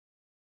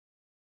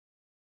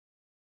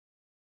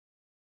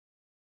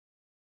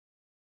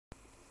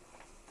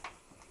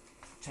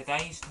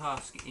Today's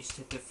task is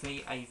to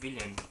defeat a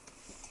villain.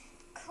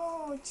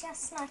 Cool,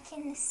 just like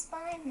in the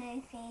spy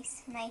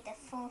movies. May the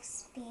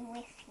force be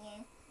with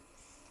you.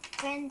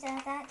 Brenda,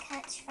 that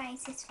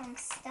catchphrase is from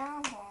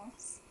Star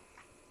Wars.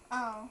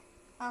 Oh,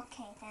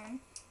 okay then.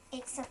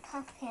 It's a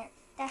puppet.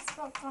 That's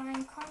what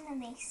Brian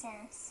Connolly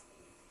says.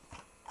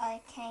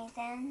 Okay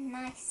then,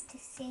 nice to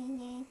see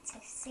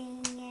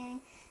you,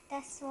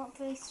 That's what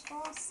Bruce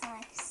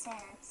Forsyth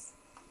says.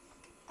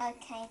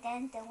 Okay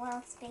then, the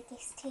world's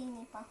biggest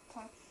teeny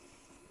bopper.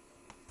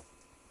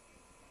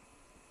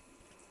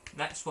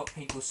 That's what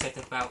people said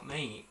about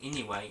me.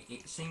 Anyway,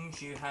 it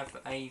seems you have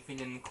a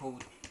villain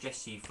called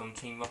Chelsey from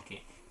Team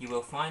Rocket. You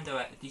will find her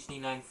at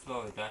Disneyland,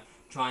 Florida,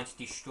 trying to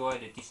destroy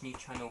the Disney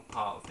Channel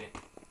part of it.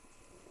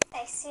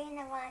 They soon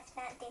arrived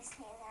at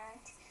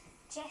Disneyland.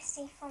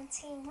 Chelsey from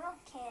Team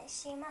Rocket,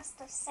 she must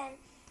have sent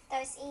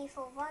those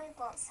evil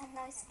robots and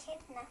those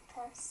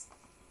kidnappers.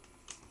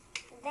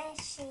 There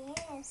she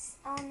is.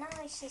 Oh no,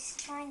 she's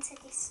trying to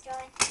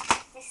destroy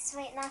the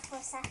Sweet Life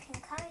of Zack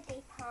and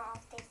Cody part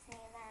of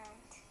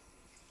Disneyland.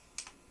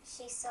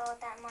 She saw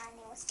that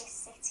Miley was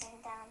just sitting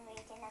down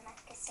reading a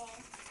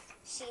magazine.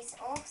 She's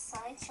also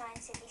trying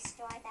to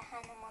destroy the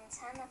Hannah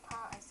Montana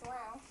part as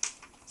well.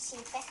 She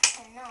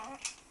better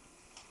not.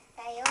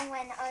 They all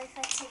went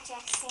over to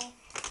Chelsey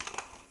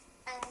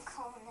and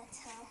cornered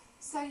her.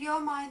 So you're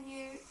my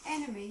new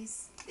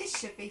enemies. This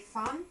should be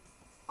fun.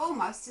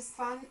 Almost as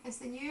fun as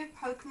the new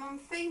Pokemon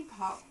theme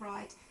park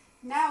ride,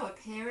 now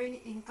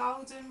appearing in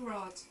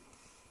Goldenrod.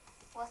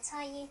 What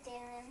are you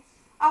doing?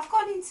 I've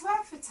gone into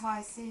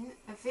advertising.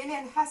 A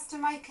villain has to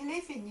make a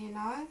living, you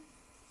know.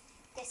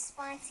 The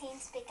spy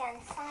teams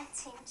began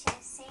fighting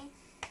Chelsey.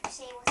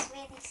 She was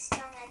really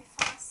strong and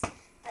fast,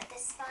 but the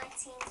spy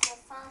teams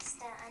were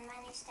faster and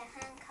managed to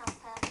handcuff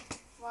her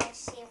while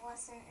she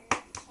wasn't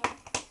looking.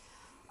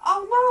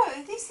 Oh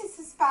no, this is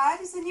as bad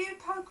as the new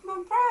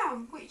Pokemon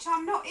Brown, which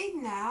I'm not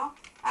in now,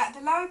 at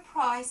the low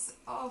price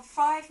of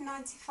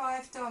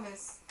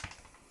 $5.95.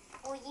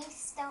 Will you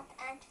stop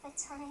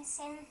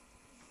advertising?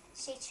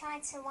 She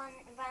tried to run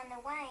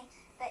away,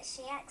 but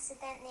she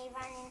accidentally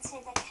ran into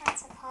the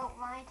catapult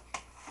ride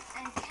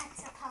and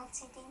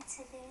catapulted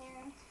into the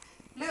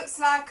air. Looks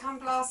like I'm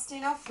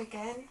blasting off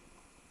again.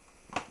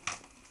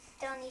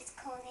 Donnie's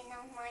calling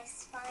on my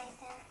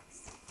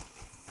spiders.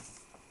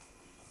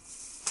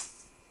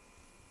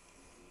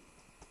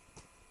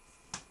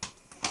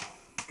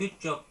 Good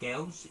job,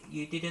 girls.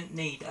 You didn't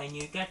need a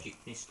new gadget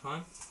this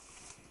time.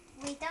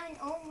 We don't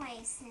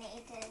always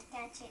need a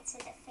gadget to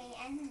defeat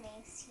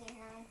enemies, you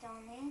know,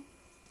 Donnie.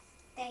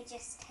 They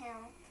just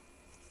help.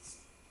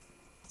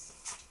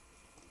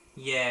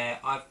 Yeah,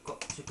 I've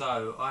got to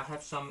go. I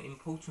have some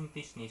important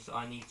business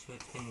I need to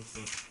attend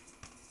to.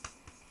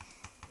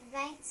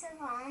 Later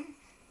on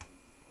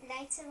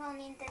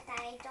in the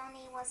day,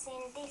 Donnie was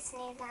in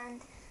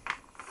Disneyland,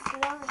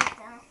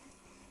 Florida,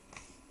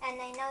 and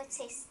they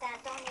noticed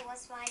that Donnie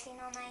was riding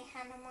on a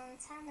Hannah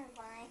Montana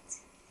ride.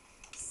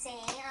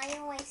 See, I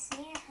always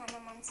knew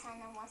Hannah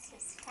Montana was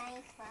his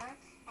favourite,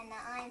 and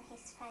that I'm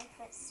his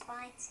favourite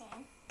spy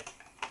team.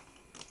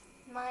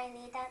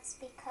 Miley, that's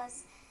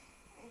because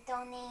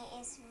Donnie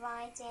is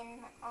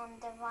riding on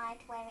the ride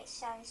where it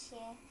shows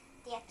you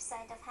the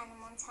episode of Hannah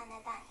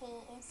Montana that he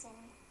is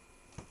in.